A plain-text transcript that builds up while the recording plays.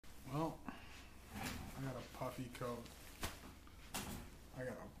puffy coat. I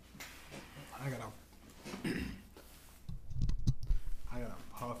got a I got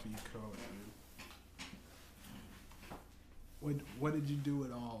a puffy coat, dude. What did you do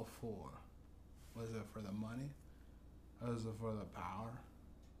it all for? Was it for the money? Was it for the power?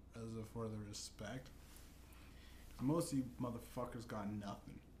 Was it for the respect? Most of you motherfuckers got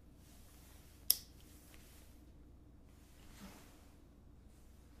nothing.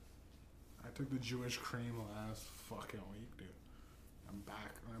 I took the Jewish cream last fucking week, dude. I'm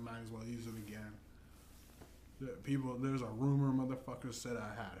back. I might as well use it again. There's a rumor motherfuckers said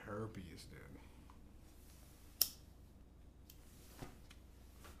I had herpes, dude.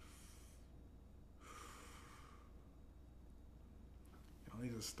 I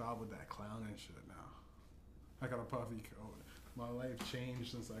need to stop with that clowning shit now. I got a puffy coat. My life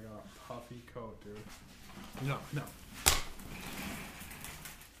changed since I got a puffy coat, dude. No.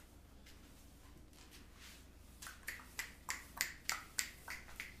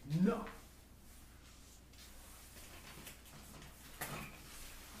 No.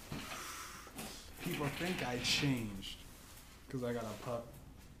 People think I changed because I got a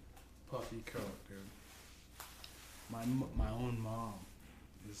puffy coat, dude. My own mom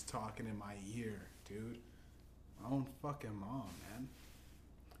is talking in my ear, dude. My own fucking mom, man.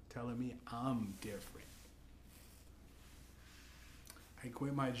 Telling me I'm different. I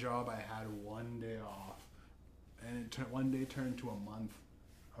quit my job. I had one day off. And one day turned to a month.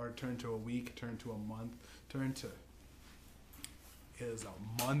 Or turned to a week, turned to a month, it was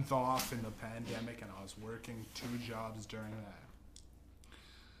a month off in the pandemic, and I was working 2 jobs during that.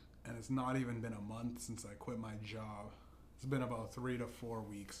 And it's not even been a month since I quit my job. It's been about 3 to 4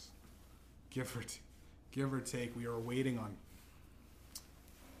 weeks, give or take. We were waiting on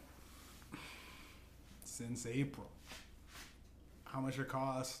since April. How much it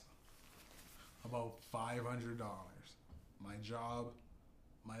cost? About $500. My job,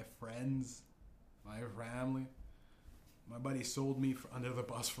 my friends, my family. My buddy sold me under the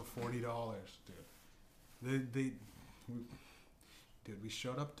bus for $40, dude. Dude, we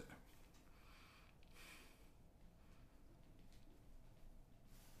showed up to.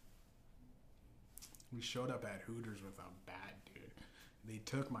 We showed up at Hooters with a bat, dude. They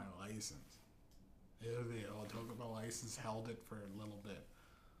took my license. Yeah, they all took my license, held it for a little bit.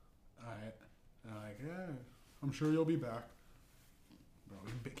 Alright. And I'm like, yeah, I'm sure you'll be back. Bro,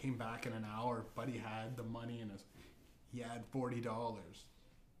 he came back in an hour. Buddy had the money in his. He had $40.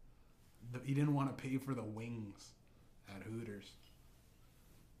 He didn't want to pay for the wings at Hooters.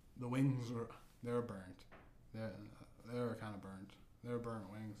 The wings they were burnt. They were kind of burnt. They were burnt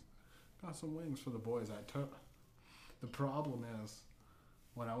wings. Got some wings for the boys. The problem is,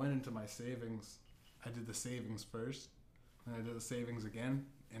 when I went into my savings, I did the savings first, and I did the savings again,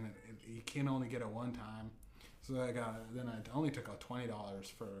 and you can only get it one time. So I only took out $20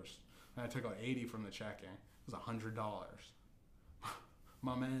 first, and I took out $80 from the checking. It was $100.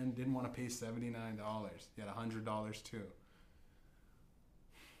 My man didn't want to pay $79. He had $100 too.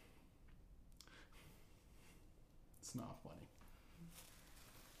 It's not funny.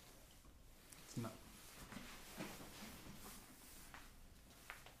 It's not.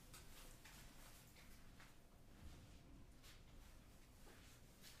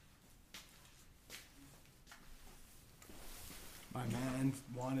 My man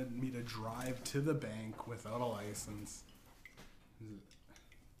wanted me to drive to the bank without a license.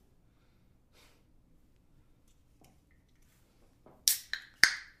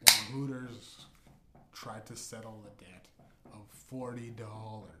 While Hooters tried to settle the debt of $40.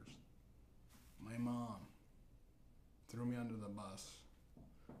 My mom threw me under the bus.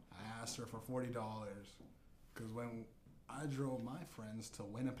 I asked her for $40 because when I drove my friends to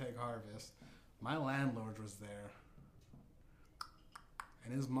Winnipeg Harvest, my landlord was there.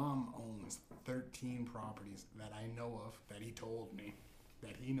 And his mom owns 13 properties that I know of, that he told me,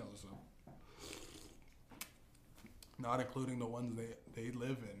 that he knows of. Not including the ones they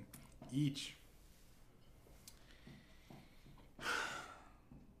live in. Each.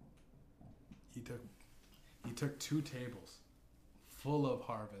 He took 2 tables full of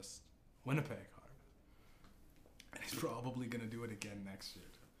Harvest, Winnipeg Harvest. And he's probably going to do it again next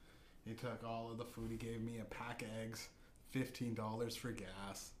year. He took all of the food. He gave me a pack of eggs. $15 for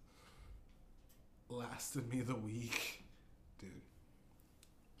gas. Lasted me the week. Dude.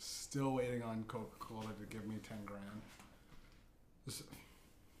 Still waiting on Coca-Cola to give me 10 grand.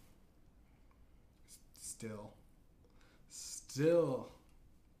 Still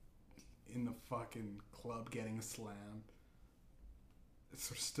in the fucking club getting slammed.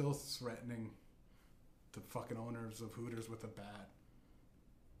 It's still threatening the fucking owners of Hooters with a bat.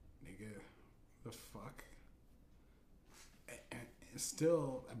 Nigga, the fuck?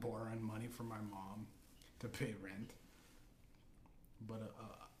 still borrowing money from my mom to pay rent. But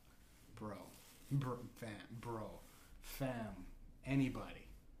fam, anybody,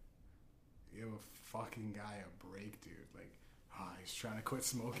 give a fucking guy a break, dude. Like, he's trying to quit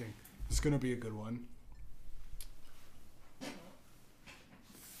smoking. It's gonna be a good one.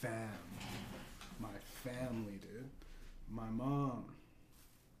 Fam, my family, dude. My mom,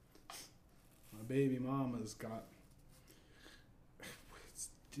 my baby mama's got.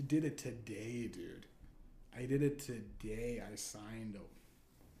 Did it today, dude. I did it today.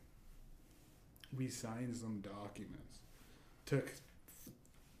 We signed some documents. Took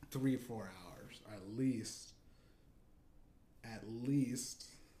 3-4 hours at least.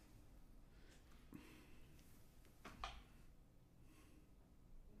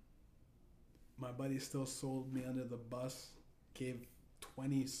 My buddy still sold me under the bus. Gave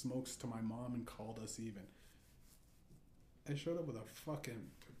 20 smokes to my mom and called us even. I showed up with a fucking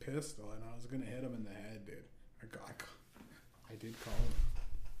pistol and I was gonna hit him in the head, dude. I did call him.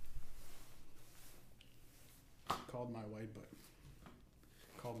 Called my white buddy.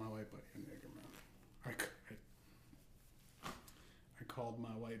 A nigger, man. I called my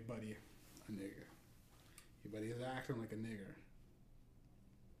white buddy a nigger. But he's acting like a nigger.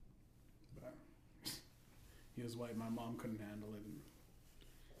 But he was white. My mom couldn't handle it. And,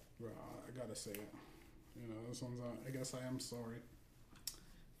 bro, I gotta say it. You know, this one's. I guess I am sorry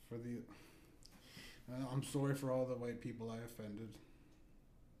for the. I'm sorry for all the white people I offended.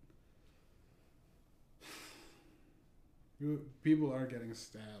 People are getting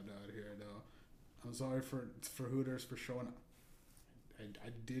stabbed out here, though. I'm sorry for Hooters for showing up.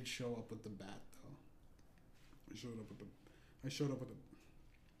 I did show up with the bat, though. I showed up with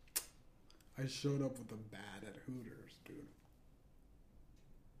the bat at Hooters, dude.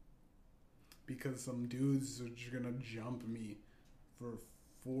 Because some dudes are just gonna jump me for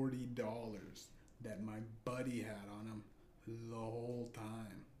 $40 that my buddy had on him the whole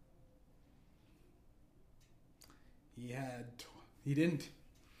time. He didn't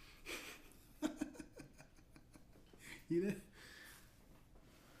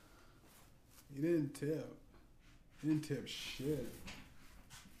tip. He didn't tip shit.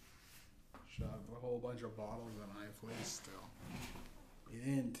 Shot a whole bunch of bottles in my place still. He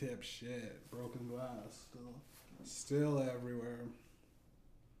didn't tip shit. Broken glass still everywhere.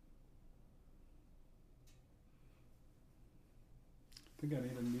 I think I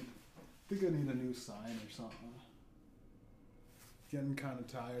need a new sign or something. Getting kind of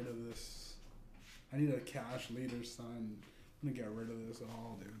tired of this. I need a cash leader sign. I'm gonna get rid of this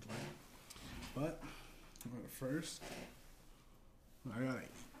all, dude. But first, I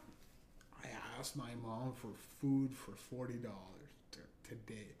asked my mom for food for $40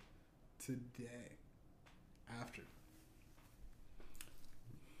 today.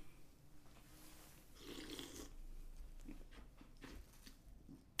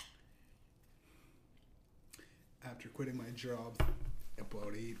 After quitting my job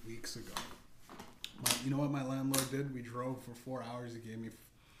about 8 weeks ago. You know what my landlord did? We drove for 4 hours. He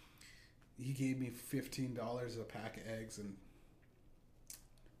gave me $15 a pack of eggs, and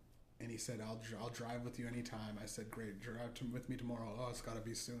he said, I'll drive with you anytime. I said, great, drive with me tomorrow. Oh, it's got to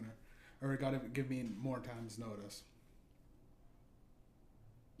be sooner. Or got to give me more time's notice.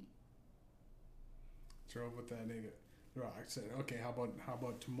 Drove with that nigga. I said, okay, how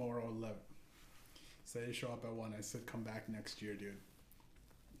about tomorrow 11? Say you show up at 1. I said, come back next year, dude.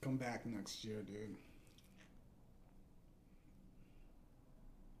 Come back next year, dude.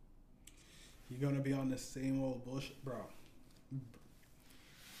 You're gonna be on the same old bullshit, bro.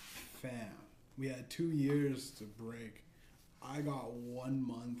 Fam, we had 2 years to break. I got 1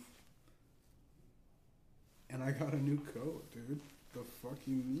 month, and I got a new coat, dude. The fuck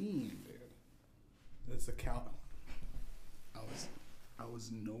you mean, dude? That's a count. I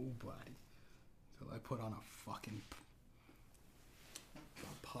was nobody till I put on a fucking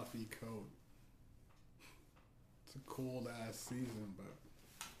puffy coat. It's a cold ass season, but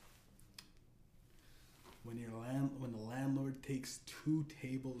when the landlord takes 2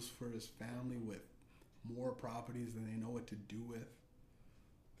 tables for his family with more properties than they know what to do with,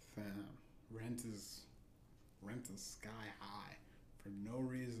 fam, rent is sky high for no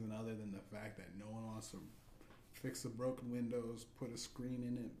reason other than the fact that no one wants to fix the broken windows, put a screen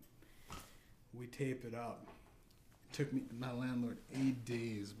in it. We tape it up. It took me, my landlord, 8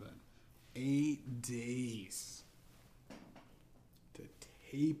 days, but 8 days to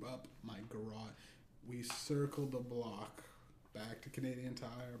tape up my garage. We circled the block, back to Canadian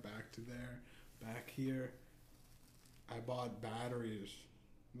Tire, back to there, back here. I bought batteries.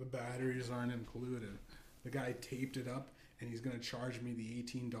 The batteries aren't included. The guy taped it up and he's gonna charge me the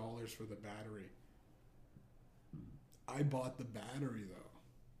 $18 for the battery. I bought the battery though.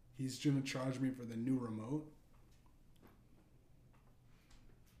 He's gonna charge me for the new remote.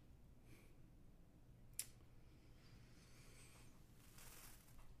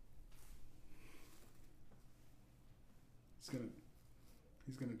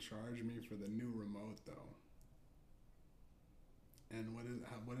 He's gonna charge me for the new remote though. And what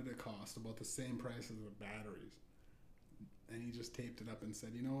did it cost? About the same price as the batteries. And he just taped it up and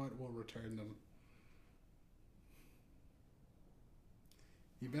said, "You know what? We'll return them."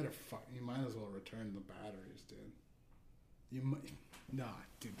 You might as well return the batteries, dude. Nah,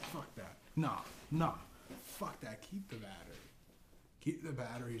 dude, fuck that. Nah, fuck that. Keep the battery. Keep the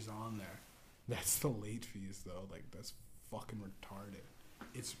batteries on there. That's the late fees though. Like that's fucking retarded.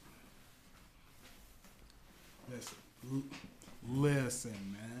 It's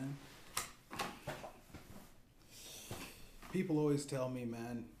listen, man. People always tell me,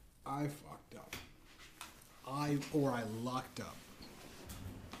 man, I fucked up. I lucked up.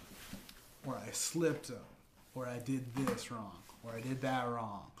 Or I slipped up. Or I did this wrong. Or I did that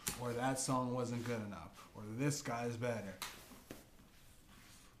wrong. Or that song wasn't good enough. Or this guy's better.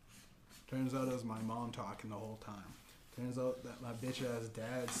 Turns out it was my mom talking the whole time. Turns out that my bitch ass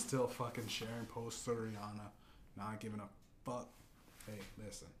dad's still fucking sharing posts of Rihanna. Not giving a fuck. Hey,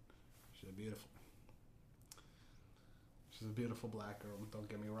 listen. She's a beautiful black girl, don't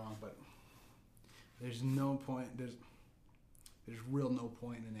get me wrong, but there's no point, there's real no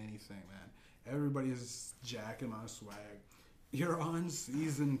point in anything, man. Everybody's jacking my swag. You're on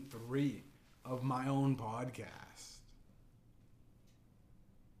season 3 of my own podcast.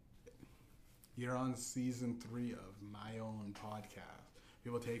 You're on season 3 of my own podcast.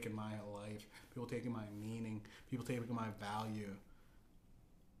 People taking my life, people taking my meaning, people taking my value.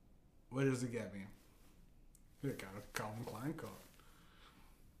 What does it get me? You got a Calvin Klein coat.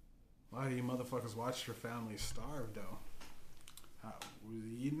 Why do you motherfuckers watch your family starve, though? Were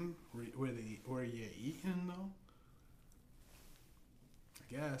you eating? Were you eating, though? I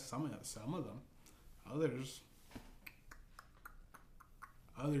guess some of them.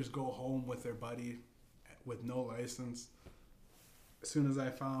 Others go home with their buddy with no license. As soon as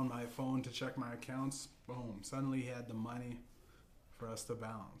I found my phone to check my accounts, boom, suddenly he had the money for us to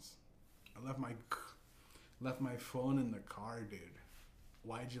bounce. I left my phone in the car, dude.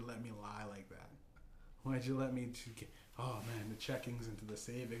 Why'd you let me lie like that? Why'd you let me oh man, the checkings into the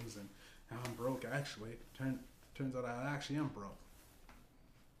savings, and now I'm broke actually. Turns out I actually am broke.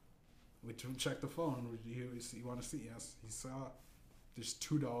 We checked the phone. You want to see? Yes, he saw there's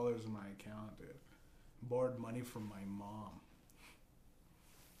 $2 in my account, dude. Borrowed money from my mom.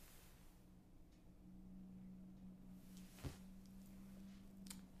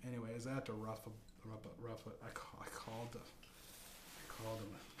 Anyways, I had to rough it. I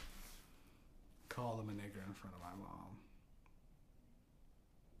called him a nigger in front of my mom.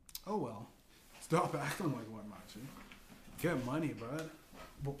 Oh well, stop acting like one macho. Get money, bud.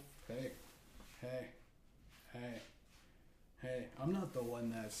 Hey, I'm not the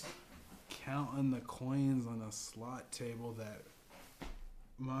one that's counting the coins on a slot table that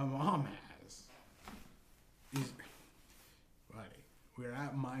my mom has. Buddy, we're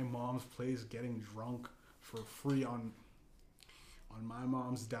at my mom's place getting drunk for free on my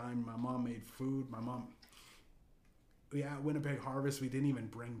mom's dime. My mom made food. At Winnipeg Harvest, we didn't even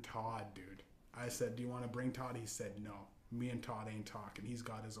bring Todd, dude. I said, "Do you want to bring Todd?" He said, "No. Me and Todd ain't talking. He's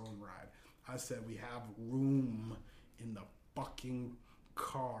got his own ride." I said, "We have room in the fucking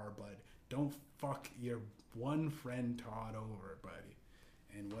car, bud. Don't fuck your one friend Todd over, buddy."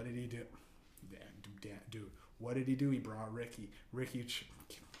 And what did he do? Dude, what did he do? He brought Ricky. Ricky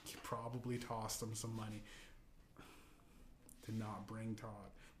probably tossed him some money to not bring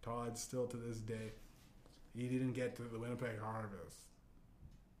Todd. Todd still to this day, he didn't get to the Winnipeg Harvest.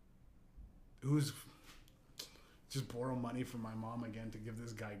 Who's just borrow money from my mom again to give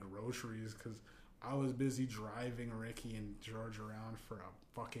this guy groceries because I was busy driving Ricky and George around for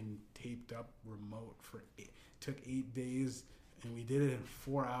a fucking taped up remote took 8 days, and we did it in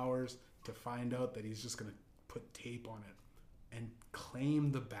 4 hours to find out that he's just gonna put tape on it and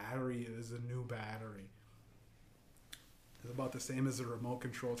claim the battery is a new battery. It's about the same as a remote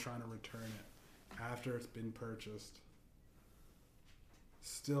control trying to return it after it's been purchased.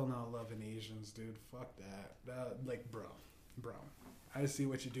 Still not loving Asians, dude. Fuck that. Bro. I see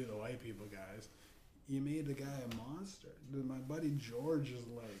what you do to white people, guys. You made the guy a monster. Dude, my buddy George is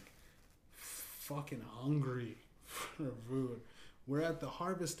like fucking hungry for food. We're at the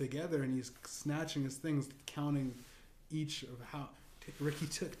harvest together, and he's snatching his things, counting each of how. Ricky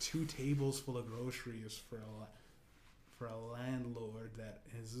took 2 tables full of groceries for for a landlord that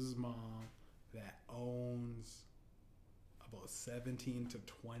is his mom that owns about 17 to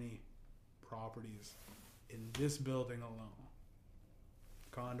 20 properties in this building alone.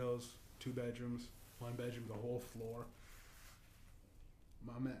 Condos, 2 bedrooms, 1 bedroom, the whole floor.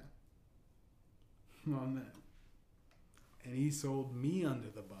 My man. My man. And he sold me under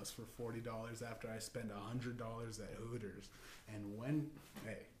the bus for $40 after I spent $100 at Hooters. And when,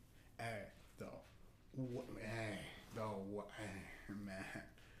 man,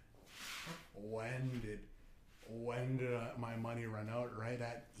 when did my money run out? Right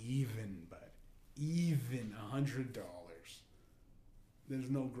at even, but even $100. There's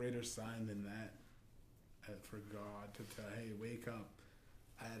no greater sign than that for God to tell, hey, wake up.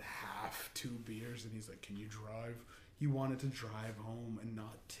 I had half 2 beers, and he's like, can you drive? He wanted to drive home and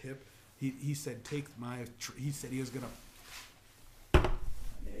not tip. He said, he said he was gonna,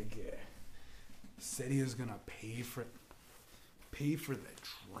 nigga, said he was gonna pay for the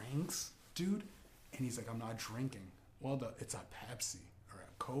drinks, dude. And he's like, I'm not drinking. Well, it's a Pepsi or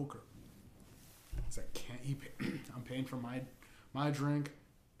a Coke, it's like, can't you pay? I'm paying for my drink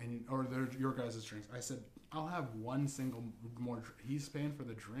or your guys' drinks. I said, I'll have one single more. He's paying for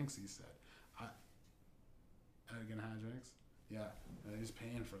the drinks, he said. Are you gonna have drinks? Yeah, and he's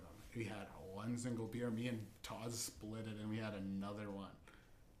paying for them. We had one single beer. Me and Todd split it, and we had another one.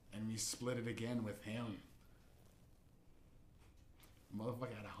 And we split it again with him.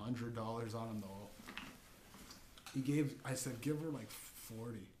 Motherfucker had $100 on him, though. I said, give her like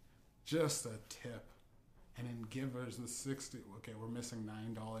 40. Just a tip. And then give her the 60. Okay, we're missing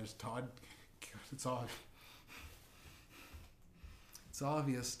 $9. Todd, it's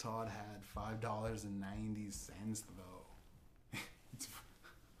obvious Todd had $5.90 though.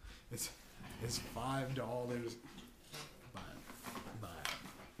 it's $5, but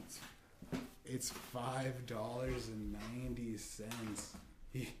it's $5.90.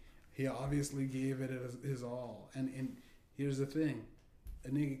 He obviously gave it his all. And here's the thing, a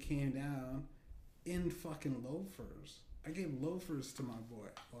nigga came down in fucking loafers. I gave loafers to my boy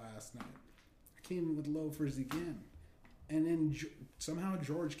last night. I came with loafers again. And then somehow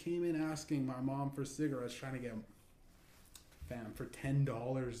George came in asking my mom for cigarettes, trying to get fam for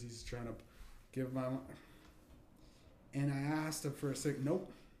 $10. He's trying to give my mom. And I asked him for a cig.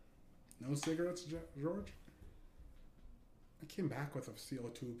 Nope. No cigarettes, George. I came back with a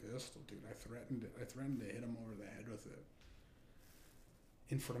CO2 pistol, dude. I threatened to hit him over the head with it.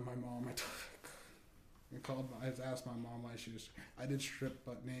 In front of my mom. I asked my mom why she was. I did strip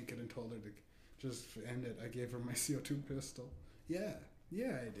butt naked and told her to just end it. I gave her my CO2 pistol. Yeah,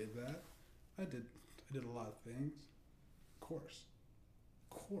 I did that. I did a lot of things. Of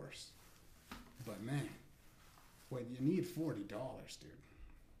course. But man, when you need $40, dude.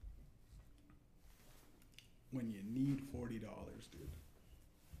 When you need $40, dude.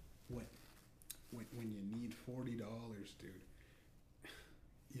 When you need $40, dude.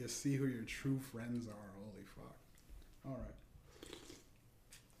 You see who your true friends are. Holy fuck. All right.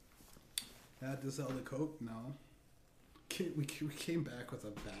 Had to sell the Coke? No. We came back with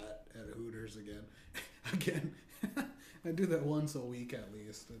a bat at Hooters again. Again. I do that once a week at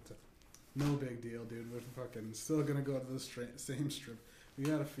least. It's no big deal, dude. We're fucking still gonna go to the same strip. We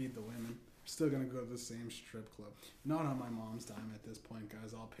gotta feed the women. Still gonna go to the same strip club. Not on my mom's dime at this point,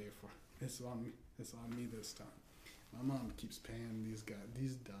 guys. I'll pay for it. It's on me this time. My mom keeps paying these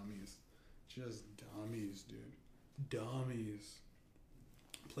dummies. Just dummies, dude. Dummies.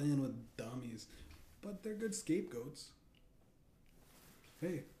 Playing with dummies. But they're good scapegoats.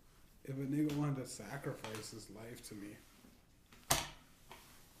 Hey, if a nigga wanted to sacrifice his life to me,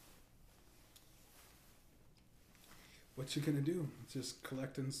 what you gonna do? It's just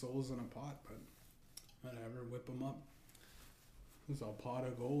collecting souls in a pot, but whatever, whip them up. There's a pot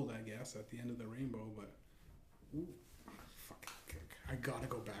of gold, I guess, at the end of the rainbow, but ooh, fuck, I gotta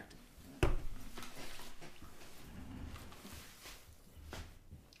go back to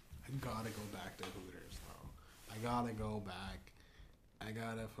Hooters, though. I gotta go back. I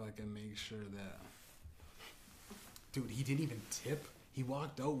gotta fucking make sure that... Dude, he didn't even tip. He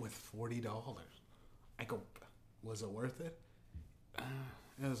walked out with $40. I go, was it worth it?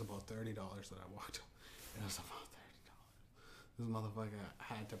 It was about $30 that I walked out. It was about $30. This motherfucker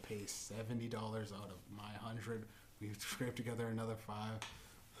had to pay $70 out of my 100. We scraped together another $5.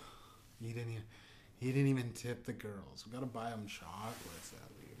 He didn't even tip the girls. We gotta buy them chocolates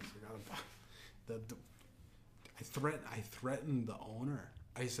at least. We gotta buy I threatened the owner.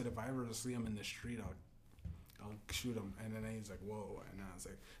 I said if I ever see him in the street, I'll shoot him. And then he's like, whoa. And I was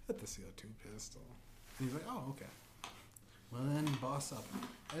like, let the CO2 pistol. And he's like, oh, okay. Well, then boss up.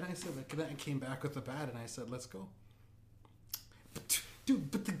 And I said, like, then I came back with the bat and I said, let's go. Dude,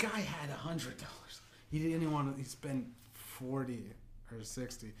 but the guy had $100. He didn't want to. He spent 40 or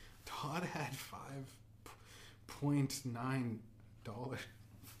 60. Todd had $5.9.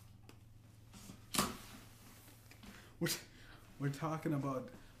 We're talking about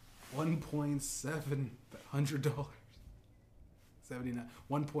 $1.700. 79,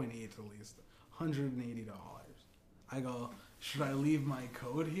 1.8 at least, $180. I go, should I leave my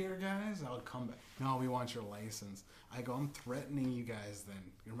code here, guys? I'll come back. No, we want your license. I go, I'm threatening you guys then.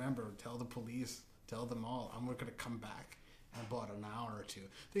 Remember, tell the police, tell them all, we're going to come back in about an hour or two.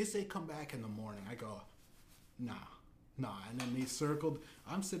 They say come back in the morning. I go, nah. And then they circled.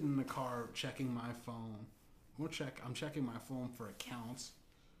 I'm sitting in the car checking my phone. I'm checking my phone for accounts.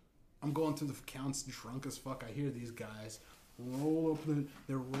 I'm going through the accounts drunk as fuck. I hear these guys roll up.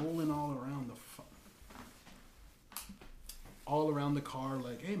 They're rolling all around the car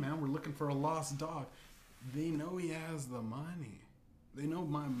like, hey man, we're looking for a lost dog. They know he has the money. They know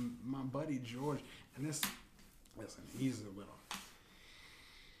my buddy George. And listen, he's a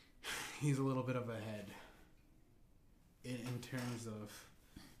little bit of a head in terms of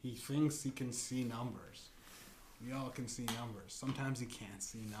he thinks he can see numbers. We all can see numbers. Sometimes he can't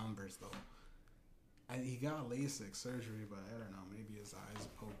see numbers though. He got LASIK surgery, but I don't know, maybe his eyes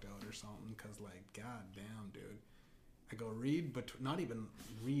poked out or something. Cause like, god damn, dude. I go not even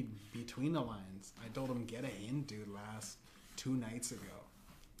read between the lines. I told him get a hint, dude. Last 2 nights ago,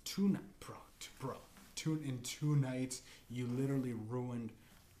 in 2 nights, you literally ruined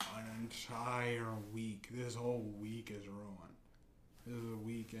an entire week. This whole week is ruined. This is a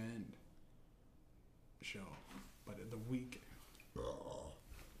weekend show, but the week.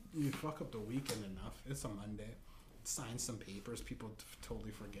 You fuck up the weekend enough. It's a Monday. Sign some papers. People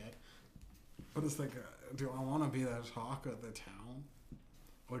totally forget. But it's like, do I want to be the talk of the town?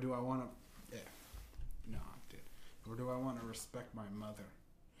 Or do I want to... Yeah. No, dude. Or do I want to respect my mother?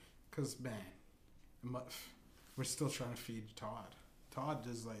 Because, man, we're still trying to feed Todd. Todd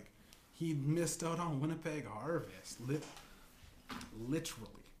is like... He missed out on Winnipeg Harvest. Literally.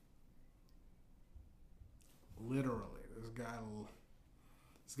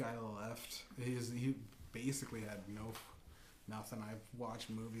 This guy left. He basically had nothing. I've watched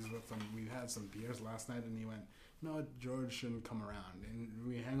movies with him. We had some beers last night, and he went, "No, George shouldn't come around." And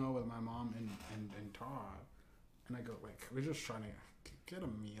we hang out with my mom and Todd, and I go like, "We're just trying to get a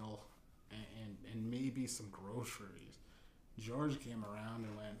meal and maybe some groceries." George came around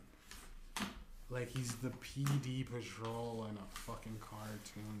and went like he's the PD patrol in a fucking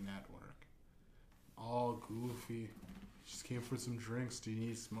Cartoon Network, all goofy. Just came for some drinks. Do you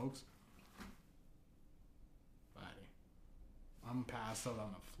need smokes? Buddy. I'm passed out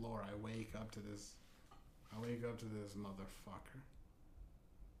on the floor. I wake up to this motherfucker.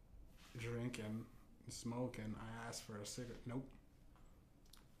 Drinking, smoking. I asked for a cigarette. Nope.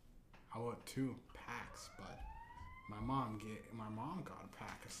 I want 2 packs, but my mom got a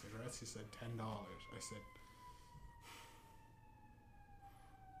pack of cigarettes. She said $10. I said,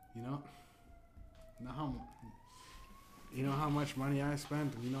 you know how much money I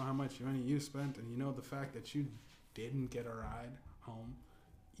spent, and you know how much money you spent, and you know the fact that you didn't get a ride home.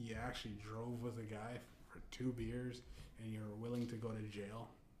 You actually drove with a guy for 2 beers, and you're willing to go to jail.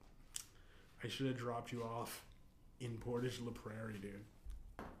 I should have dropped you off in Portage La Prairie, dude.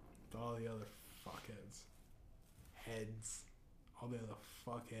 With all the other fuckheads. All the other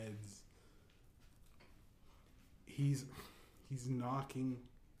fuckheads. He's knocking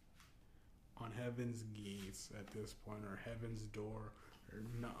on heaven's gates at this point, or heaven's door, or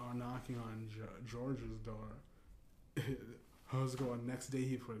knocking on George's door. I was going, next day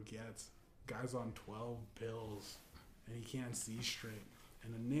he forgets. Guy's on 12 pills, and he can't see straight.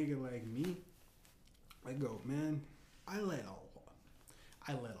 And a nigga like me, I go, man, I let a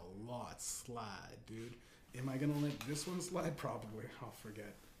lot slide, dude. Am I gonna let this one slide? Probably. I'll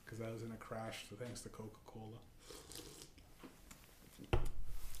forget, because I was in a crash, so thanks to Coca-Cola.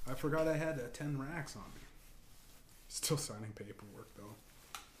 I forgot I had 10 racks on me. Still signing paperwork, though.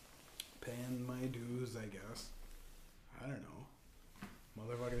 Paying my dues, I guess. I don't know.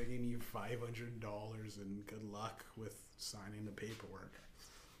 Motherfucker, they gave me $500 and good luck with signing the paperwork.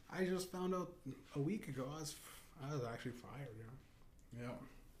 I just found out a week ago I was actually fired, yeah.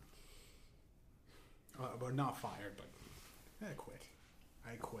 But not fired, but I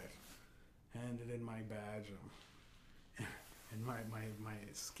quit. Handed in my badge and my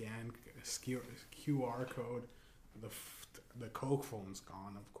scan QR code. The Coke phone's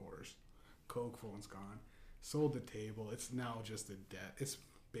gone, of course. Coke phone's gone. Sold the table. It's now just it's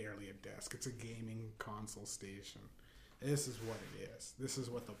barely a desk. It's a gaming console station. This is what it is. This is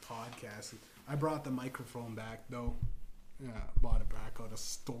what the podcast is. I brought the microphone back, though. Yeah, bought it back out of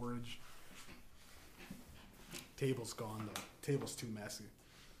storage. Table's gone though. Table's too messy.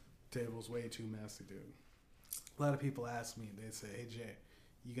 Table's way too messy, dude. A lot of people ask me. They say, "Hey Jay,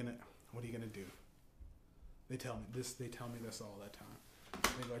 what are you gonna do?" They tell me this. They tell me this all the time.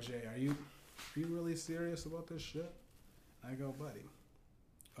 They go, "Jay, are you really serious about this shit?" I go, "Buddy,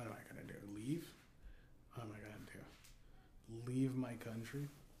 what am I gonna do? Leave? What am I gonna do? Leave my country,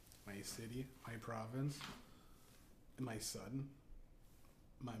 my city, my province, my son,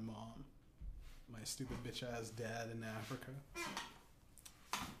 my mom, my stupid bitch ass dad in Africa?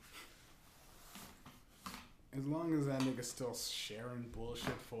 As long as that nigga's still sharing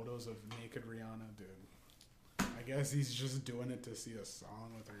bullshit photos of naked Rihanna, dude. I guess he's just doing it to see a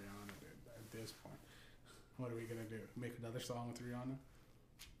song with Rihanna, dude. At this point, what are we gonna do? Make another song with Rihanna?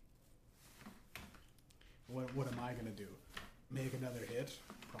 What am I gonna do? Make another hit?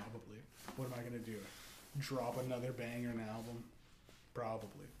 Probably. What am I gonna do? Drop another banger and album?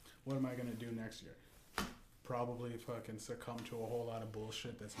 Probably. What am I gonna do next year? Probably fucking succumb to a whole lot of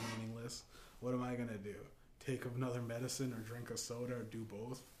bullshit that's meaningless. What am I gonna do? Take another medicine or drink a soda or do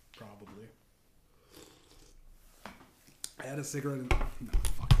both? Probably. I had a cigarette and... No,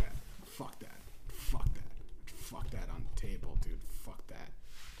 fuck that. Fuck that. Fuck that. Fuck that on the table, dude. Fuck that.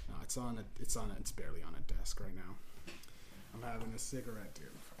 No, it's barely on a desk right now. I'm having a cigarette, dude.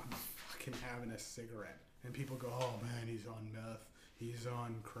 I'm fucking having a cigarette. And people go, "Oh man, he's on meth. He's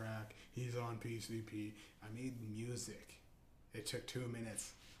on crack. He's on PCP. I made music. It took 2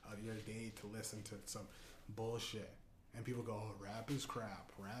 minutes of your day to listen to some bullshit." And people go, "Oh, rap is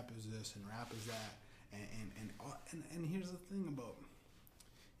crap. Rap is this and rap is that." And here's the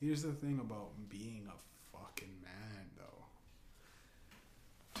thing about being a fucking man, though.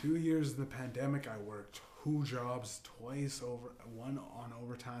 2 years of the pandemic, I worked 2 jobs twice over, one on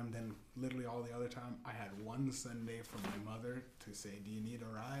overtime, then literally all the other time. I had one Sunday from my mother to say, "Do you need a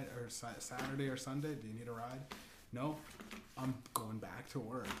ride?" Or Saturday or Sunday, "Do you need a ride?" No, I'm going back to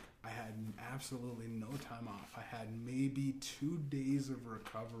work. I had absolutely no time off. I had maybe 2 days of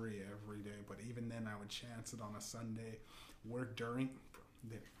recovery every day, but even then I would chance it on a Sunday. Work during,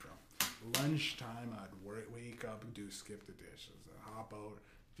 lunchtime, I'd wake up, skip the dishes, I'd hop out,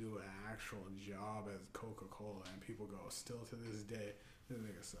 do an actual job as Coca-Cola, and people go, still to this day, this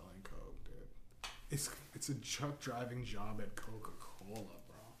nigga selling Coke, dude. It's a truck driving job at Coca-Cola,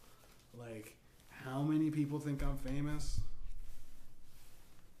 bro. Like, how many people think I'm famous?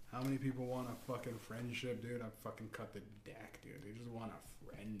 How many people want a fucking friendship, dude? I fucking cut the deck, dude. They just want a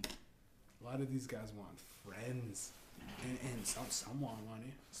friend. A lot of these guys want friends. And some want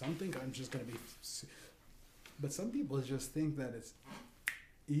money. Some think I'm just going to be... But some people just think that it's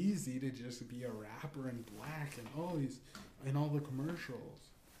easy to just be a rapper in black and, oh, he's in all the commercials.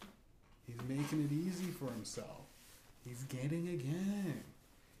 He's making it easy for himself. He's getting a gang.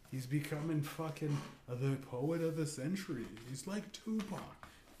 He's becoming fucking the poet of the century. He's like Tupac.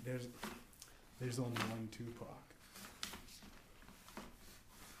 There's only one Tupac.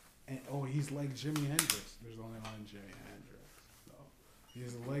 And he's like Jimi Hendrix. There's only one Jimi Hendrix. So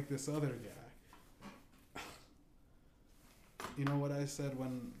he's like this other guy. You know what I said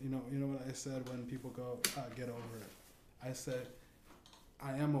when people go, "Get over it." I said,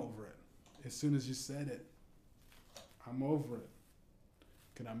 I am over it. As soon as you said it, I'm over it.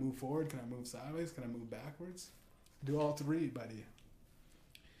 Can I move forward? Can I move sideways? Can I move backwards? Do all three, buddy.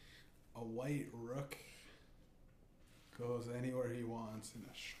 A white rook goes anywhere he wants in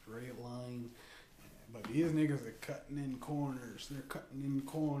a straight line. But these niggas are cutting in corners. They're cutting in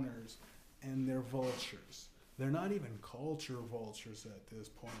corners. And they're vultures. They're not even culture vultures at this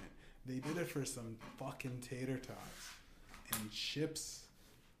point. They did it for some fucking tater tots. And chips,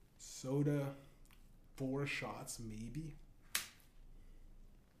 soda, 4 shots, maybe.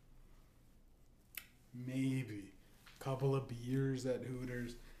 Maybe. Couple of beers at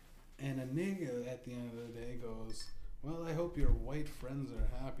Hooters. And a nigga at the end of the day goes, "Well, I hope your white friends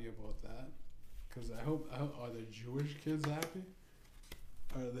are happy about that. Because I hope, are the Jewish kids happy?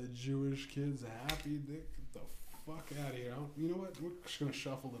 Are the Jewish kids happy? Get the fuck out of here." You know what? We're just going to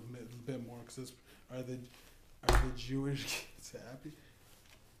shuffle a bit more. Because are the Jewish kids happy?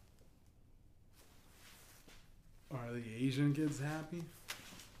 Are the Asian kids happy?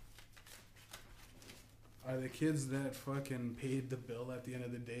 Are the kids that fucking paid the bill at the end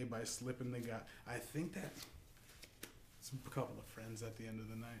of the day by slipping the guy? I think that it's a couple of friends at the end of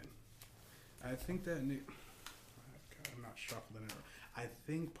the night. I think that I'm not shuffling it. I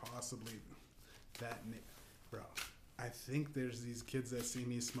think possibly that bro. I think there's these kids that see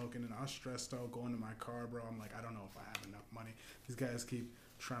me smoking and I'm stressed out going to my car, bro. I'm like, I don't know if I have enough money. These guys keep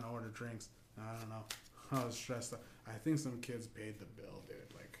trying to order drinks. I don't know. I was stressed out. I think some kids paid the bill,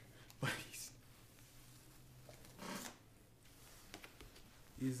 dude. Like, but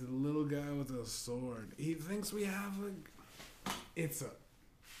he's a little guy with a sword. He thinks we have a. It's a.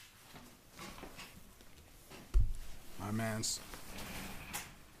 My man's.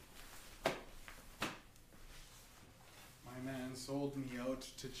 My man sold me out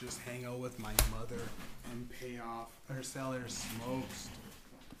to just hang out with my mother and pay off or sell her smokes.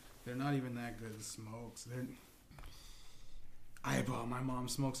 They're not even that good smokes. I bought my mom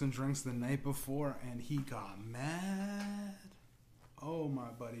smokes and drinks the night before, and he got mad. Oh,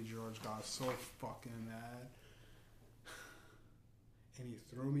 my buddy George got so fucking mad. And he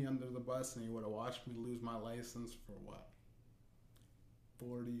threw me under the bus, and he would have watched me lose my license for what?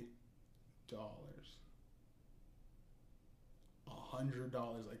 $40.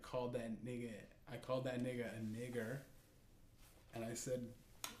 $100. I called that nigga a nigger, and I said,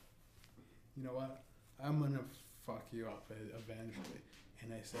 you know what? I'm gonna fuck you up eventually.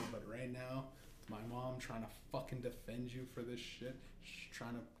 And I said, but right now, my mom trying to fucking defend you for this shit. She's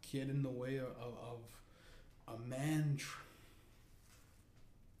trying to get in the way of a man.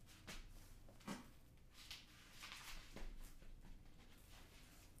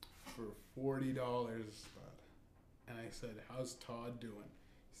 For $40, bud. And I said, how's Todd doing?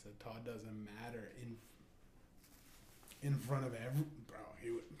 He said, Todd doesn't matter in front of every bro.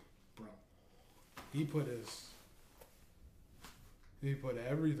 He put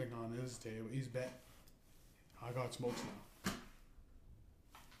everything on his table. He's bet. I got smokes now.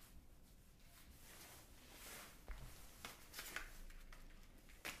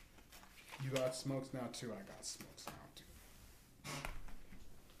 You got smokes now too. I got smokes now too.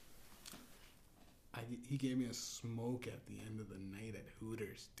 He gave me a smoke at the end of the night at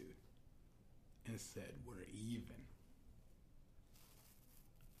Hooters, dude, and said we're even.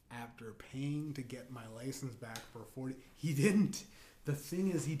 After paying to get my license back for $40, he didn't. The thing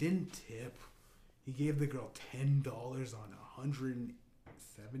is, he didn't tip. He gave the girl $10 on $179.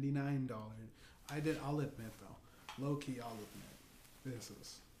 I'll admit though, low key, I'll admit, this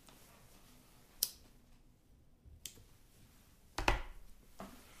is.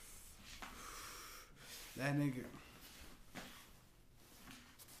 That nigga.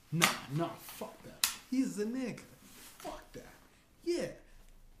 Nah, fuck that. He's a nigga. Fuck that. Yeah.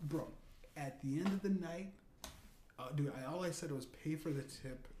 Bro, at the end of the night, dude, all I said was pay for the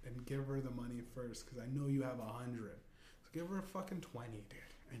tip and give her the money first, because I know you have 100. So give her a fucking 20,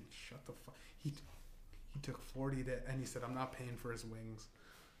 dude. And shut the fuck. He took 40 and he said, I'm not paying for his wings.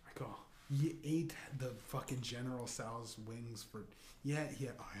 I go, you ate the fucking General Tso's wings for, yeah,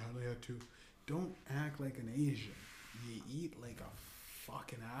 I only had 2. Don't act like an Asian. You eat like a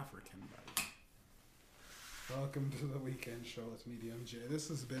fucking African, buddy. Welcome to the weekend show. It's me, DMJ. This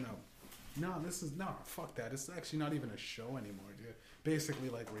has been fuck that. It's actually not even a show anymore, dude. Basically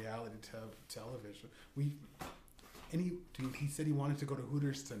like reality television. He said he wanted to go to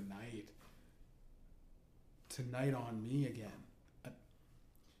Hooters tonight. Tonight on me again.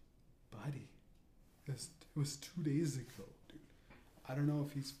 Buddy, it was 2 days ago. I don't know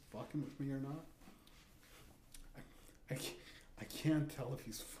if he's fucking with me or not. I can't tell if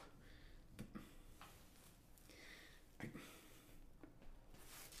he's.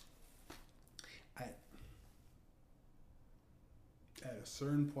 At a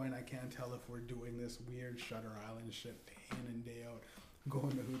certain point, I can't tell if we're doing this weird Shutter Island shit day in and day out,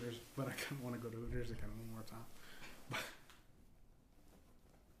 going to Hooters. But I kind of want to go to Hooters again one more time.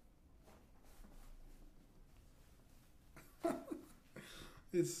 But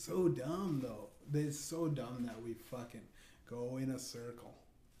it's so dumb, though. It's so dumb that we fucking go in a circle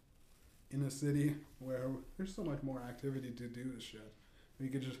in a city where there's so much more activity to do this shit. We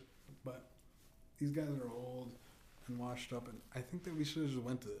could just, but these guys are old and washed up, and I think that we should have just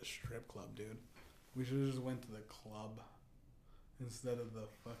went to the strip club, dude. We should have just went to the club instead of the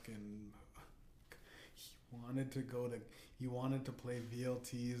fucking. He wanted to play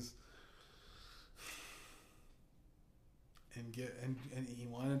VLTs. And he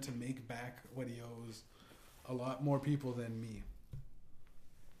wanted to make back what he owes a lot more people than me.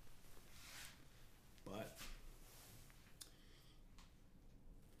 But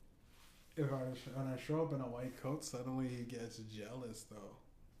when I show up in a white coat, suddenly he gets jealous, though.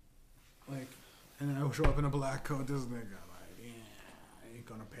 Like, and then I show up in a black coat, this nigga like, yeah, I ain't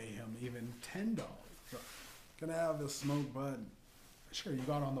gonna pay him even $10. Gonna have this smoke bud. Sure, you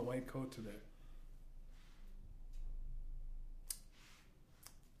got on the white coat today.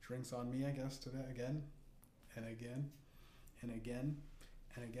 Drinks on me, I guess, today, again, and again, and again,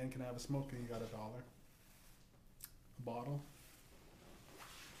 and again. Can I have a smoke? And you got $1. A bottle.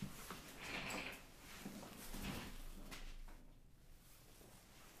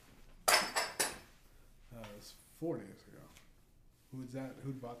 4 days ago. Who's that?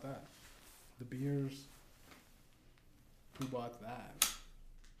 Who bought that? The beers. Who bought that?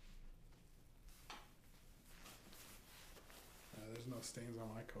 There's no stains on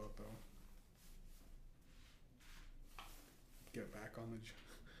my coat though. Get back on the.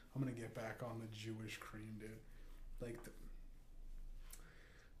 I'm gonna get back on the Jewish cream, dude. Like this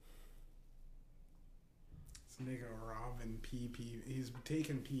nigga Robin PP. He's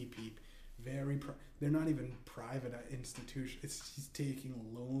taking PP. They're not even private institutions. He's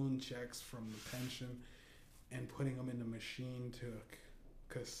taking loan checks from the pension and putting them in the machine to a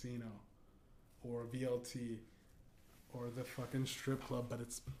casino or VLT or the fucking strip club. But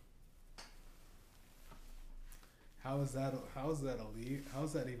it's how is that illegal? How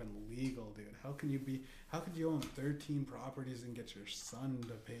is that even legal, dude? How could you own 13 properties and get your son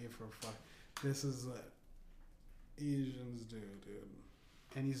to pay for this is what Asians do, dude.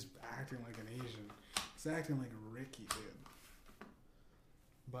 And he's acting like an Asian. He's acting like Ricky, dude.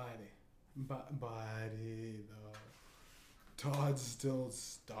 Buddy, though. Todd's still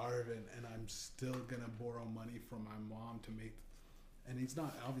starving, and I'm still gonna borrow money from my mom to make. And he's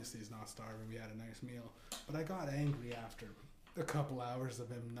not starving. We had a nice meal, but I got angry after a couple hours of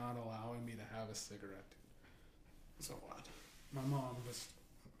him not allowing me to have a cigarette. So what? My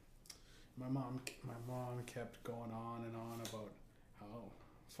mom kept going on and on about how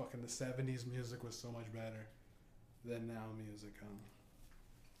fucking the 70s music was so much better than now music.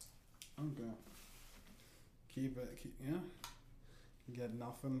 Okay. Keep get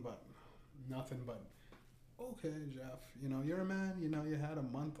nothing but okay, Jeff. You know, you're a man, you know, you had a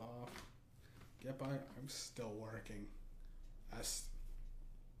month off. Get by. I'm still working.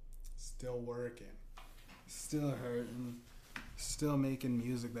 Still working. Still hurting. Still making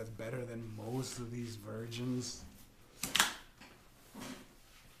music that's better than most of these virgins.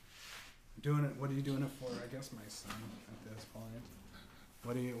 Doing it. What are you doing it for? I guess my son at this point.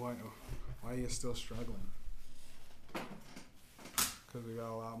 Why are you still struggling? Because we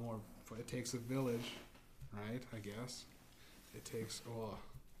got a lot more. It takes a village, right? I guess. It takes a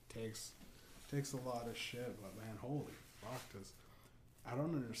lot of shit. But man, holy fuck, I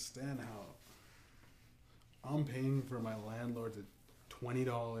don't understand how I'm paying for my landlord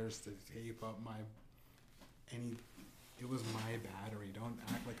 $20 to tape up my. It was my battery. Don't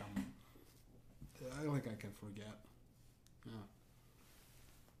act like I can forget. Yeah.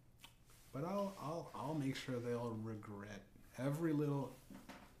 But I'll make sure they'll regret every little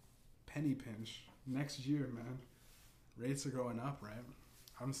penny pinch next year, man. Rates are going up, right?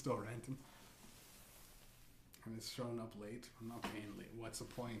 I'm still renting. And it's showing up late. I'm not paying late. What's the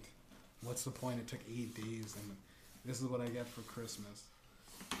point? It took 8 days and this is what I get for Christmas.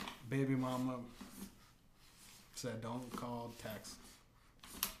 Baby mama said don't call, text.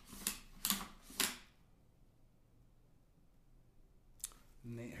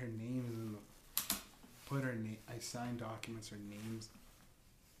 Her name's in I signed documents, her name's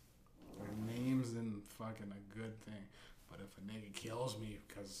in fucking a good thing. But if a nigga kills me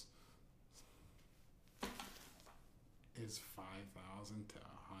because it's $5,000 to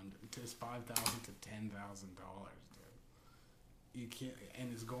 $100, it's $5,000 to $10,000, dude. You can't,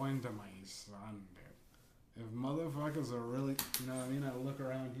 and it's going to my son, dude. If motherfuckers are really, you know what I mean? I look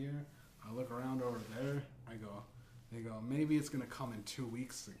around here, I look around over there, they go, maybe it's gonna come in 2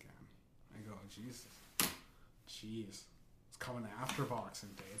 weeks again. I go, Jesus. Jeez. It's coming after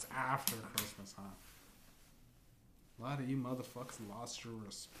Boxing Day. It's after Christmas, huh? A lot of you motherfuckers lost your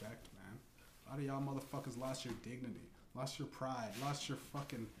respect, man. A lot of y'all motherfuckers lost your dignity, lost your pride, lost your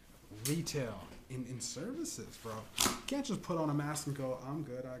fucking retail in services, bro. You can't just put on a mask and go, I'm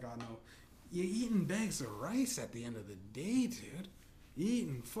good, I got no. You're eating bags of rice at the end of the day, dude. You're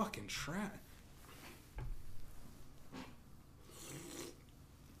eating fucking trash.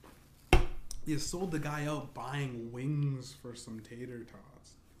 You sold the guy out buying wings for some tater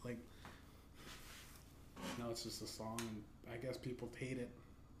tots. Like, no, it's just a song, and I guess people hate it.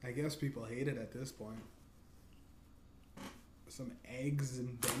 At this point. Some eggs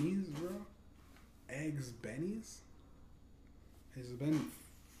and bennies, bro. Eggs bennies. It's been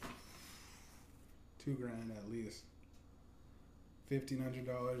 $2,000 at least.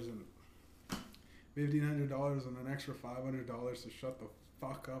 $1,500 and an extra $500 to shut the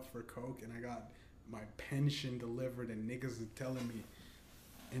fuck up for coke, and I got my pension delivered, and niggas are telling me,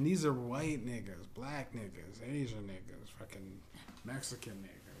 and these are white niggas, black niggas, Asian niggas, fucking Mexican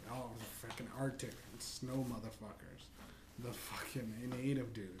niggas, all fucking Arctic and snow motherfuckers, the fucking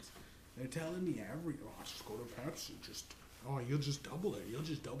native dudes. They're telling me just go to Pepsi, you'll just double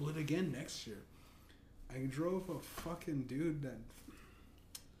it again next year. I drove a fucking dude that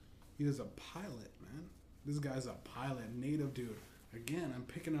he was a pilot, man. This guy's a pilot, native dude. Again, I'm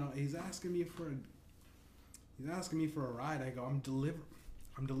picking out. He's asking me for a ride. I go, I'm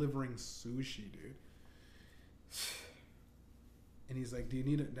delivering sushi, dude. And he's like, do I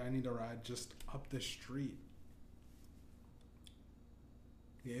need a ride just up the street?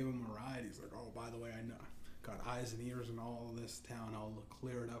 Gave him a ride. He's like, oh, by the way, I know, got eyes and ears in all of this town. I'll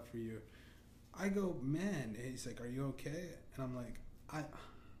clear it up for you. I go, man. And he's like, are you okay? And I'm like,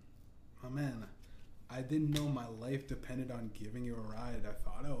 my man, I didn't know my life depended on giving you a ride. I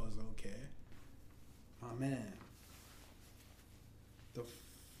thought I was okay. My man. The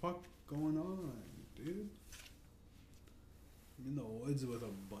fuck going on, dude? I'm in the woods with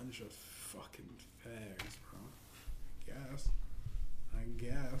a bunch of fucking fags, bro. I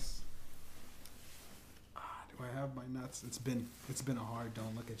guess. Do I have my nuts? It's been a hard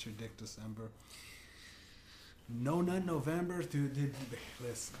don't look at your dick December. No Nut November, dude,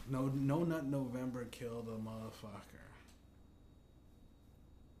 listen. No Nut November killed a motherfucker.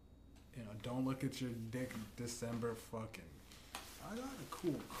 You know, don't look at your dick December fucking. I got a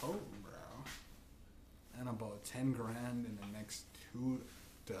cool coat, bro. And about 10 grand in the next 2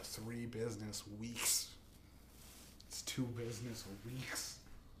 to 3 business weeks. It's 2 business weeks.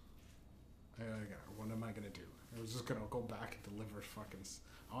 What am I gonna do? I was just gonna go back and deliver fucking.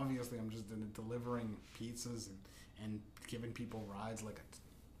 Obviously, I'm just delivering pizzas and giving people rides like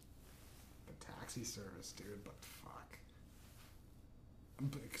a taxi service, dude. But fuck,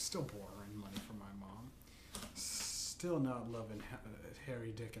 I'm still borrowing money from my mom. Still not loving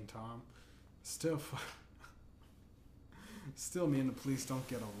Harry, Dick, and Tom. Still, me and the police don't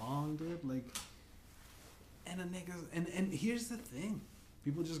get along, dude. Like, and the niggas, and here's the thing,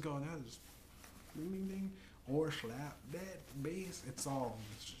 people just go there, just ding ding ding, or slap that bass. It's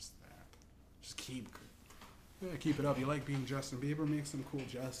just that. Just keep it up. You like being Justin Bieber? Make some cool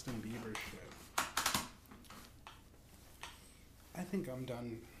Justin Bieber shit. I think I'm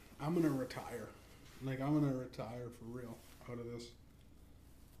done. I'm gonna retire. Like, I'm gonna retire for real out of this.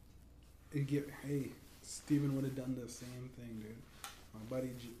 Hey, Steven would have done the same thing, dude. My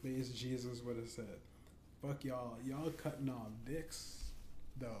buddy Base Jesus would have said, fuck y'all. Y'all cutting off dicks,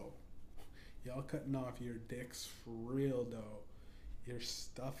 though. Y'all cutting off your dicks for real, though. You're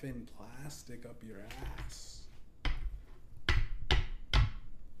stuffing plastic up your ass.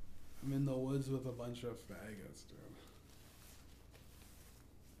 I'm in the woods with a bunch of faggots, dude.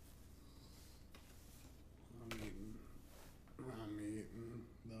 I'm eating,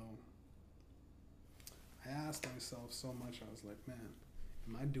 though. I asked myself so much, I was like, man,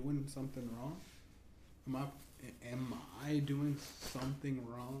 am I doing something wrong? Am I doing something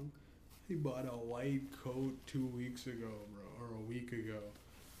wrong? He bought a white coat 2 weeks ago, bro, or a week ago.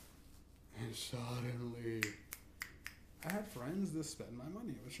 And suddenly, I had friends that spent my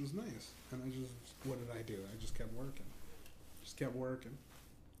money, which was nice. And what did I do? I just kept working.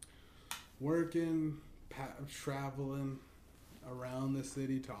 Traveling around the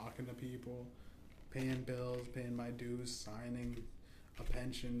city, talking to people, paying bills, paying my dues, signing a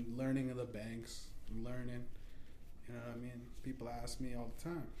pension, learning in the banks, learning. You know what I mean? People ask me all the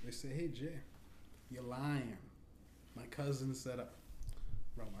time. They say, hey, Jay, you're lying. My cousin said that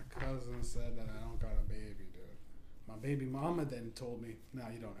I don't got a baby, dude. My baby mama then told me, no,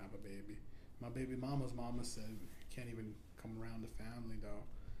 you don't have a baby. My baby mama's mama said, you can't even come around the family, though.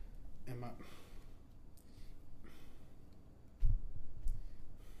 And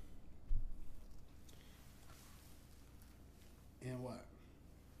And what?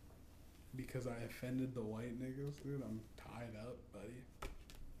 Because I offended the white niggas, dude? I'm tied up, buddy.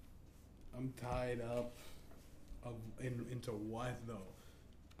 I'm tied up into what, though?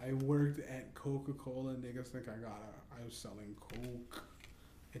 I worked at Coca-Cola. Niggas think I was selling Coke.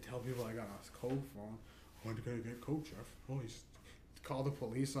 I tell people I got a Coke phone. When did I get Coke, Jeff? Oh, he's called the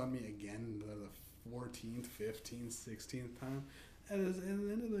police on me again the 14th, 15th, 16th time. And at the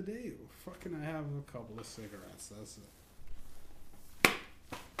end of the day, fucking I have a couple of cigarettes. That's it.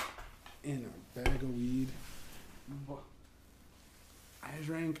 In a bag of weed. I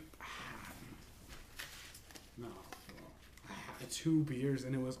drank I had 2 beers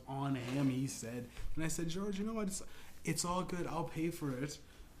and it was on him, he said. And I said, George, you know what? It's all good. I'll pay for it.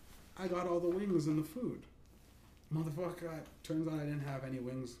 I got all the wings and the food. Motherfucker, turns out I didn't have any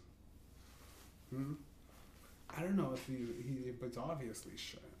wings. I don't know if but it's obviously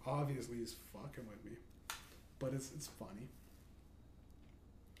he's fucking with me. But it's funny.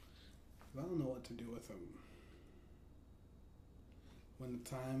 I don't know what to do with him. When the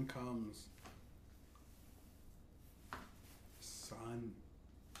time comes, son,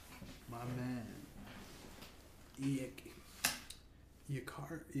 my man, you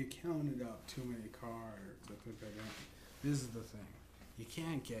counted up too many cards. This is the thing. You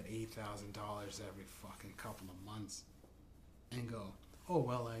can't get $8,000 every fucking couple of months and go, oh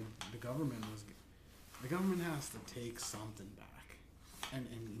well, the government has to take something back. And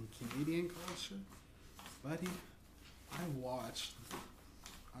in Canadian culture, buddy, I watched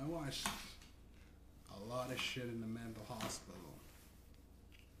a lot of shit in the mental hospital.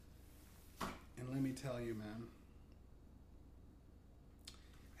 And let me tell you, man,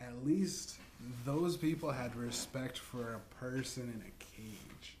 at least those people had respect for a person in a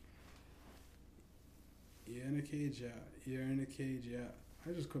cage. You're in a cage, yeah. You're in a cage, yeah.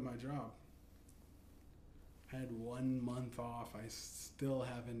 I just quit my job. I had 1 month off. I still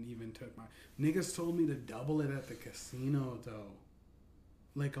haven't even took my... Niggas told me to double it at the casino, though.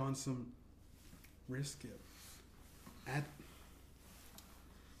 Like on some... Risk it.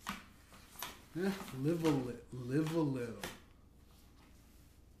 Live a little.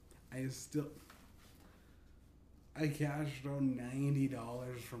 I cashed out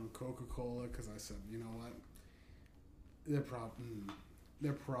 $90 from Coca-Cola because I said, you know what?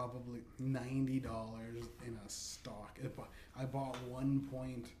 They're probably $90 in a stock. I bought not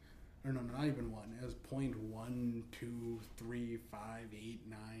even one. It was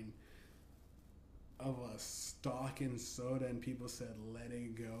 0.123589 of a stock in soda, and people said, "Let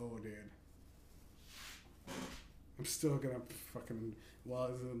it go, dude." I'm still gonna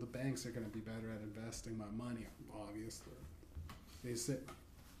the banks are gonna be better at investing my money, obviously. They say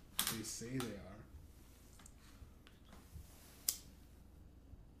they are.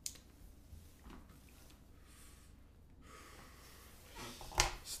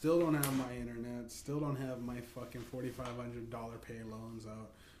 Still don't have my internet. Still don't have my fucking $4,500 pay loans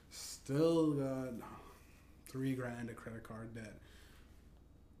out. Still got $3,000 of credit card debt.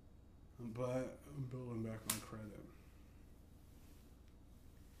 But I'm building back my credit.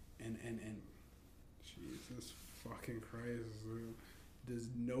 And Jesus fucking Christ, dude. Does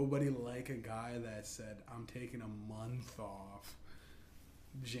nobody like a guy that said, I'm taking a month off?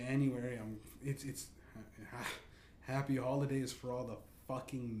 January, it's happy holidays for all the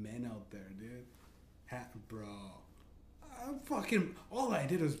fucking men out there, dude. Bro. All I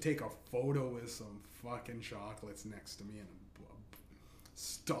did was take a photo with some fucking chocolates next to me and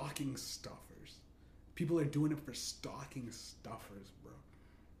stocking stuffers. People are doing it for stocking stuffers, bro.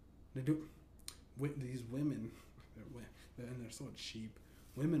 They do. These women, they're so cheap.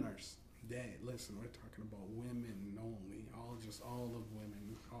 Women are. Listen, we're talking about women only. All of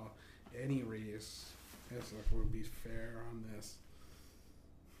women. Any race. Yes, if we'll be fair on this.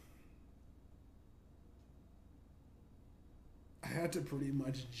 I had to pretty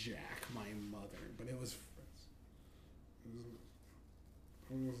much jack my mother, but it was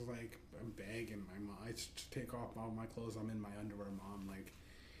like I'm begging my mom. I take off all my clothes. I'm in my underwear, Mom. Like,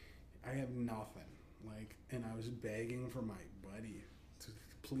 I have nothing. Like, and I was begging for my buddy to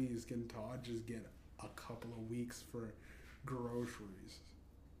please, can Todd just get a couple of weeks for groceries?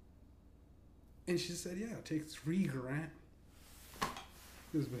 And she said, yeah, take $3,000.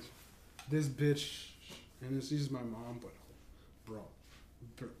 This bitch, and she's my mom, but bro,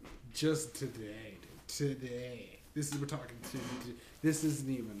 just today, dude. Today. We're talking to. This isn't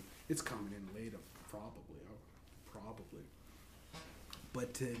even. It's coming in later, probably.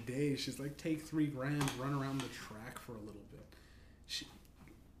 But today, she's like, take $3,000, run around the track for a little bit.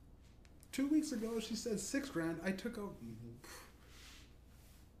 2 weeks ago, she said $6,000. I took out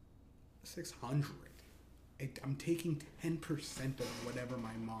 $600. I'm taking 10% of whatever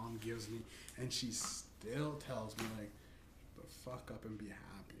my mom gives me, and she still tells me, like, the fuck up and be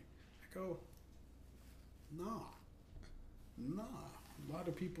happy. I go, nah. A lot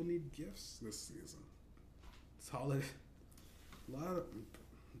of people need gifts this season. It's holiday. A lot of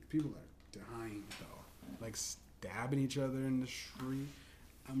people are dying, though. Like, stabbing each other in the street.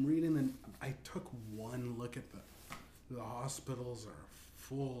 I'm reading, I took one look at the hospitals are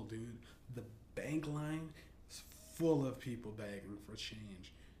full, dude. The bank line is full of people begging for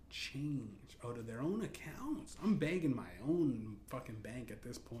change out of their own accounts. I'm begging my own fucking bank at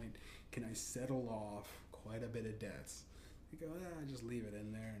this point. Can I settle off quite a bit of debts? You go, just leave it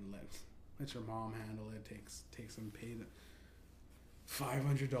in there and let your mom handle it. Take some pay the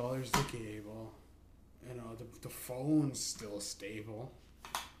 $500 to cable. You know, the phone's still stable.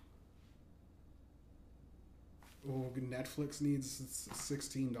 Oh, Netflix needs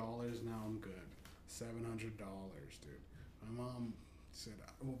 $16. Now I'm good. $700, dude. My mom said,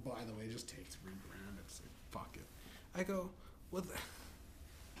 "Oh, by the way, just take $3,000." I said, "Fuck it." I go, what?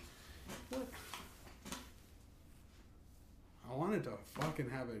 I wanted to fucking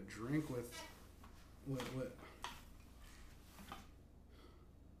have a drink with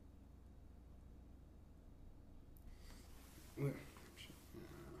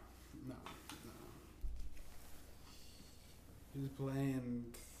He's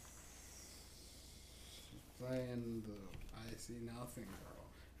playing the I see nothing girl.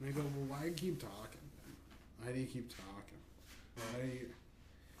 And I go, well, why do you keep talking? Why do you keep talking? Why do you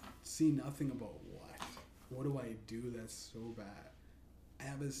see nothing about what? What do I do that's so bad? I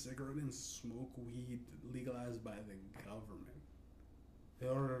have a cigarette and smoke weed legalized by the government. They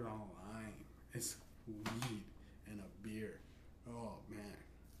ordered it online. It's weed and a beer. Oh, man.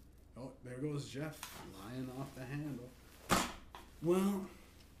 Oh, there goes Jeff flying off the handle. Well,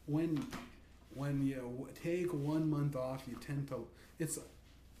 when you take 1 month off, you tend to. It's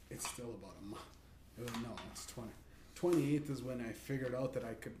still about a month. No, it's 28th is when I figured out that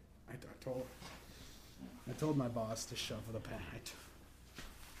I could. I told my boss to shove the pen.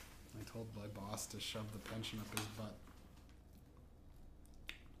 I told my boss to shove the pension up his butt.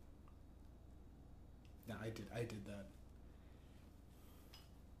 Yeah, I did that.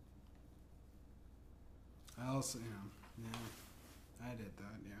 I also, I did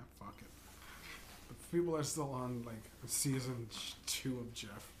that. Yeah, fuck it. But people are still on like season 2 of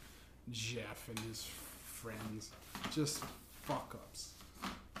Jeff and his friends, just fuck ups.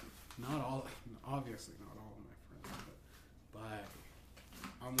 Not all, obviously not all of my friends, but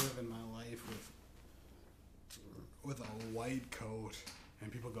I'm living my life with a white coat,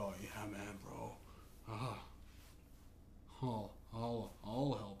 and people go, yeah, man, bro. I'll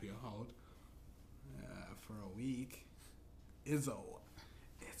help you out for a week. It's a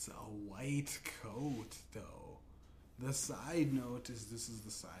white coat, though. The side note is this is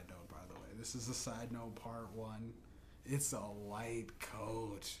the side note, by the way. This is the side note part 1. It's a white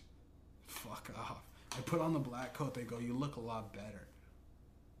coat. Fuck off. I put on the black coat. They go, you look a lot better.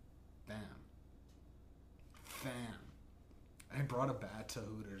 Bam. I brought a bat to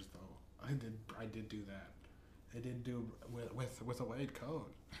Hooters, though. I did do that. I did do with a white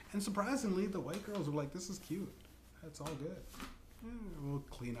coat. And surprisingly, the white girls were like, this is cute. That's all good. Yeah, we'll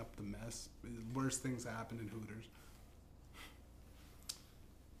clean up the mess. Worst things happen in Hooters.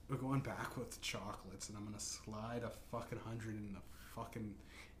 We're going back with chocolates, and I'm gonna slide a fucking 100 in the fucking.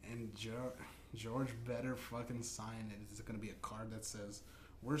 And George better fucking sign it. It's gonna be a card that says,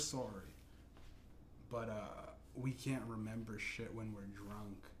 "We're sorry, but we can't remember shit when we're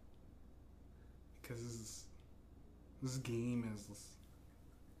drunk." Because this game is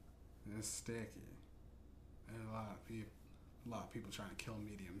sticky, and a lot of people trying to kill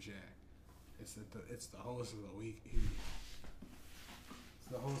Medium J. It's the host of the week. It's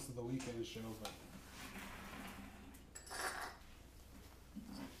the host of the weekend show, but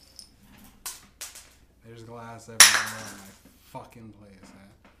there's glass everywhere in my fucking place,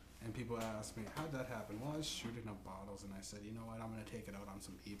 and people ask me, how'd that happen? Well, I was shooting up bottles, and I said, you know what, I'm gonna take it out on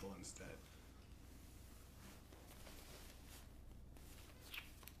some people instead.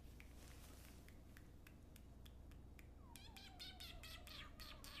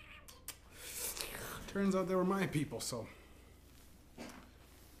 Turns out they were my people, so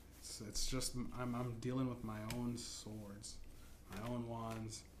it's just I'm dealing with my own swords, my own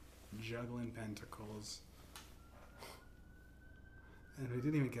wands, juggling pentacles, and we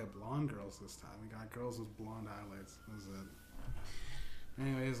didn't even get blonde girls this time. We got girls with blonde highlights. That was it.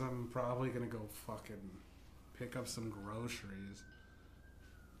 Anyways, I'm probably gonna go fucking pick up some groceries.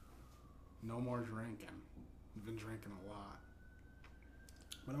 No more drinking. I've been drinking a lot,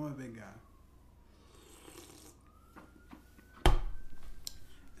 but I'm a big guy.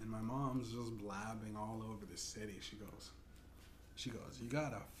 And my mom's just blabbing all over the city. She goes, you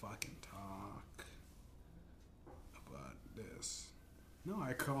gotta fucking talk about this. No,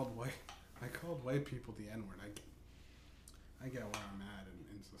 I called white people the N-word. I get where I'm at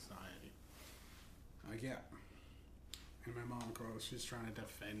in society. I get. And my mom goes, she's trying to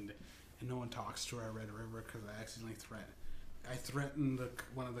defend, and no one talks to her at Red River because I accidentally threatened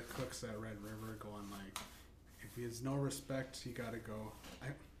one of the cooks at Red River, going like, if he has no respect, you gotta go.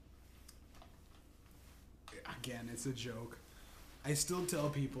 Again, it's a joke. I still tell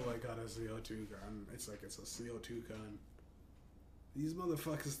people I got a CO2 gun. It's like it's a CO2 gun. These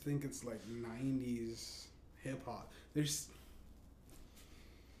motherfuckers think it's like 90s hip hop. They're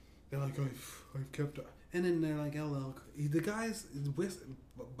like, I've kept up. And then they're like, LL. The guys,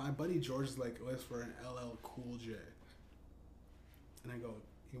 my buddy George is like, for an LL Cool J. And I go,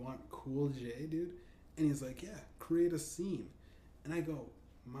 you want Cool J, dude? And he's like, yeah, create a scene. And I go,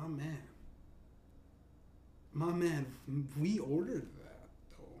 my man, we ordered that,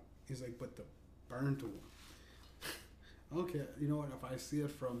 though. He's like, but the burnt one. Okay, you know what? If I see it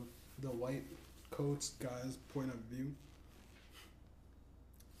from the white coats guy's point of view,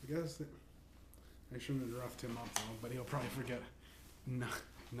 I guess I shouldn't have roughed him up, though, but he'll probably forget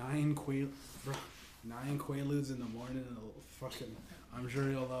 9 Quaaludes. 9 Quaaludes in the morning and fucking. I'm sure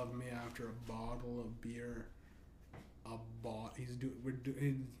he'll love me after a bottle of beer. He's do. We're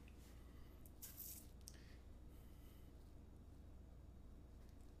doing.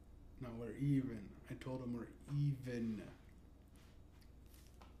 No, we're even. I told him we're even.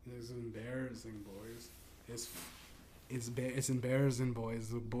 It's embarrassing, boys. It's embarrassing, boys.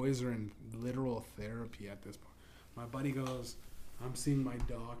 The boys are in literal therapy at this point. My buddy goes, I'm seeing my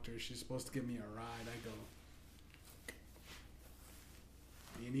doctor. She's supposed to give me a ride. I go,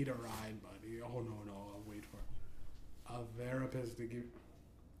 you need a ride, buddy. Oh, no, I'll wait for it. A therapist to give.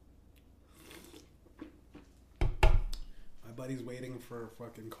 My buddy's waiting for a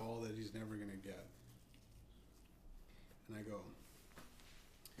fucking call that he's never going to get. And I go,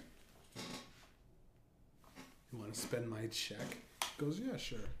 you want to spend my check? He goes, yeah,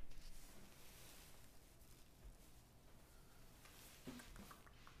 sure.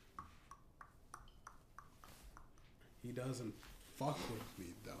 He doesn't fuck with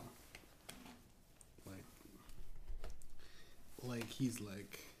me though. Like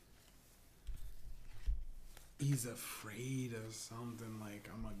he's afraid of something. Like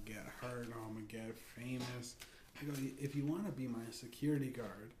I'm gonna get hurt or I'm gonna get famous. I go, if you want to be my security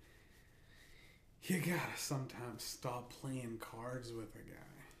guard, you gotta sometimes stop playing cards with a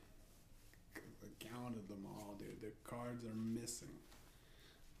guy. 'Cause I counted them all, dude. The cards are missing.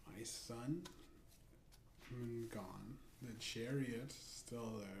 My son, gone. The chariot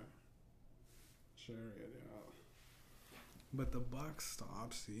still there. Chariot, yeah. But the buck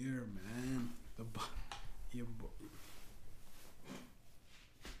stops here, man. The buck.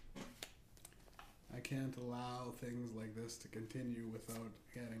 I can't allow things like this to continue without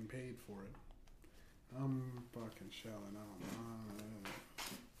getting paid for it. I'm fucking shelling out money.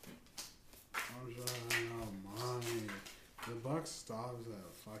 I'm shelling out money. The buck stops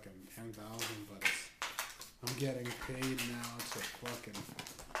at fucking 10,000, but I'm getting paid now to fucking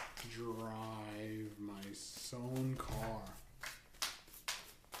drive my own car.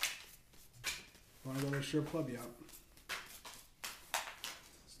 Wanna go to the strip club? Yep.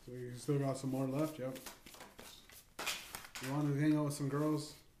 You still got some more left? Yep. You wanna hang out with some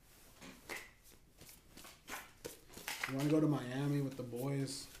girls? You wanna go to Miami with the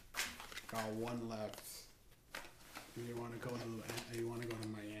boys? Got one left. You wanna go to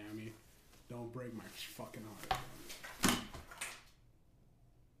Miami? Don't break my fucking heart.